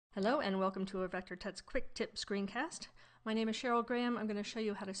Hello and welcome to a Vector Tuts Quick Tip screencast. My name is Cheryl Graham. I'm going to show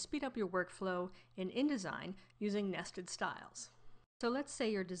you how to speed up your workflow in InDesign using nested styles. So let's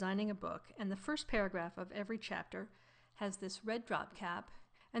say you're designing a book and the first paragraph of every chapter has this red drop cap,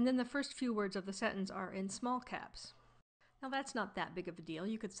 and then the first few words of the sentence are in small caps. Now that's not that big of a deal.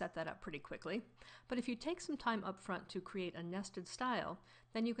 You could set that up pretty quickly. But if you take some time up front to create a nested style,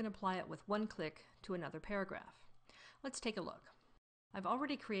 then you can apply it with one click to another paragraph. Let's take a look. I've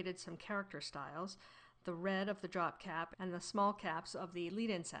already created some character styles, the red of the drop cap and the small caps of the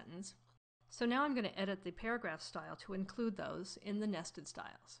lead-in sentence. So now I'm going to edit the paragraph style to include those in the nested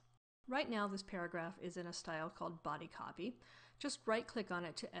styles. Right now this paragraph is in a style called body copy. Just right-click on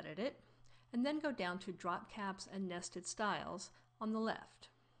it to edit it, and then go down to drop caps and nested styles on the left.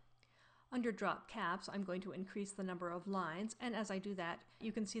 Under drop caps, I'm going to increase the number of lines, and as I do that,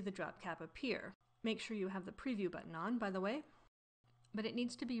 you can see the drop cap appear. Make sure you have the preview button on, by the way. But it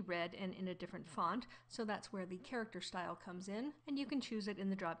needs to be red and in a different font, so that's where the character style comes in, and you can choose it in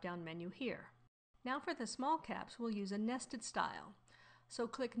the drop-down menu here. Now for the small caps, we'll use a nested style. So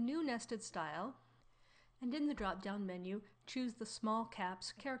click New Nested Style, and in the drop-down menu, choose the small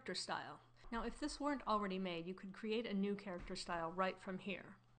caps character style. Now if this weren't already made, you could create a new character style right from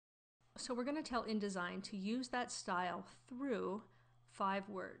here. So we're going to tell InDesign to use that style through 5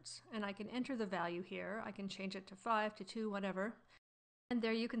 words, and I can enter the value here. I can change it to 5, to 2, whatever. And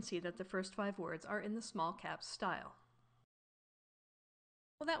there you can see that the first 5 words are in the small caps style.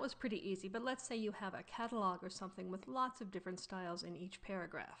 Well, that was pretty easy, but let's say you have a catalog or something with lots of different styles in each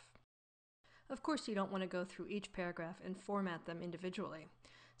paragraph. Of course, you don't want to go through each paragraph and format them individually.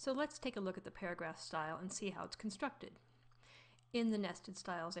 So let's take a look at the paragraph style and see how it's constructed. In the nested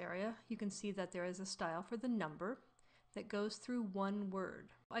styles area, you can see that there is a style for the number that goes through one word.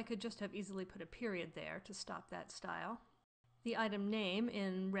 I could just have easily put a period there to stop that style. The item name,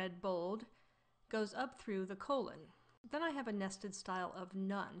 in red bold, goes up through the colon. Then I have a nested style of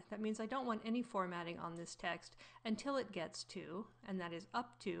none. That means I don't want any formatting on this text until it gets to, and that is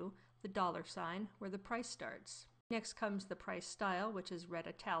up to, the $sign where the price starts. Next comes the price style, which is red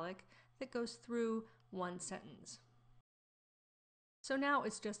italic, that goes through one sentence. So now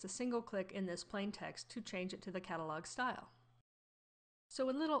it's just a single click in this plain text to change it to the catalog style. So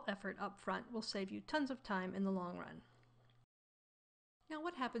a little effort up front will save you tons of time in the long run. Now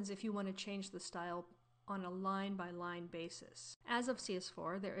what happens if you want to change the style on a line-by-line basis? As of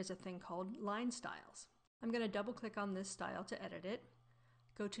CS4, there is a thing called line styles. I'm going to double-click on this style to edit it,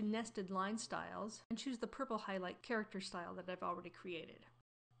 go to Nested Line Styles, and choose the purple highlight character style that I've already created.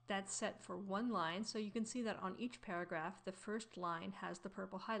 That's set for one line, so you can see that on each paragraph, the first line has the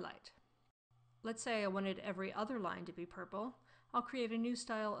purple highlight. Let's say I wanted every other line to be purple. I'll create a new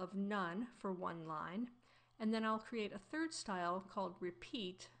style of none for one line, and then I'll create a third style called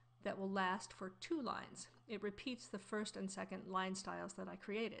repeat that will last for 2 lines. It repeats the first and second line styles that I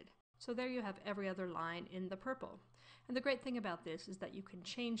created. So there you have every other line in the purple. And the great thing about this is that you can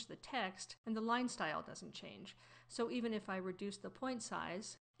change the text and the line style doesn't change. So even if I reduce the point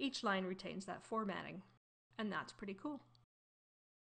size, each line retains that formatting. And that's pretty cool.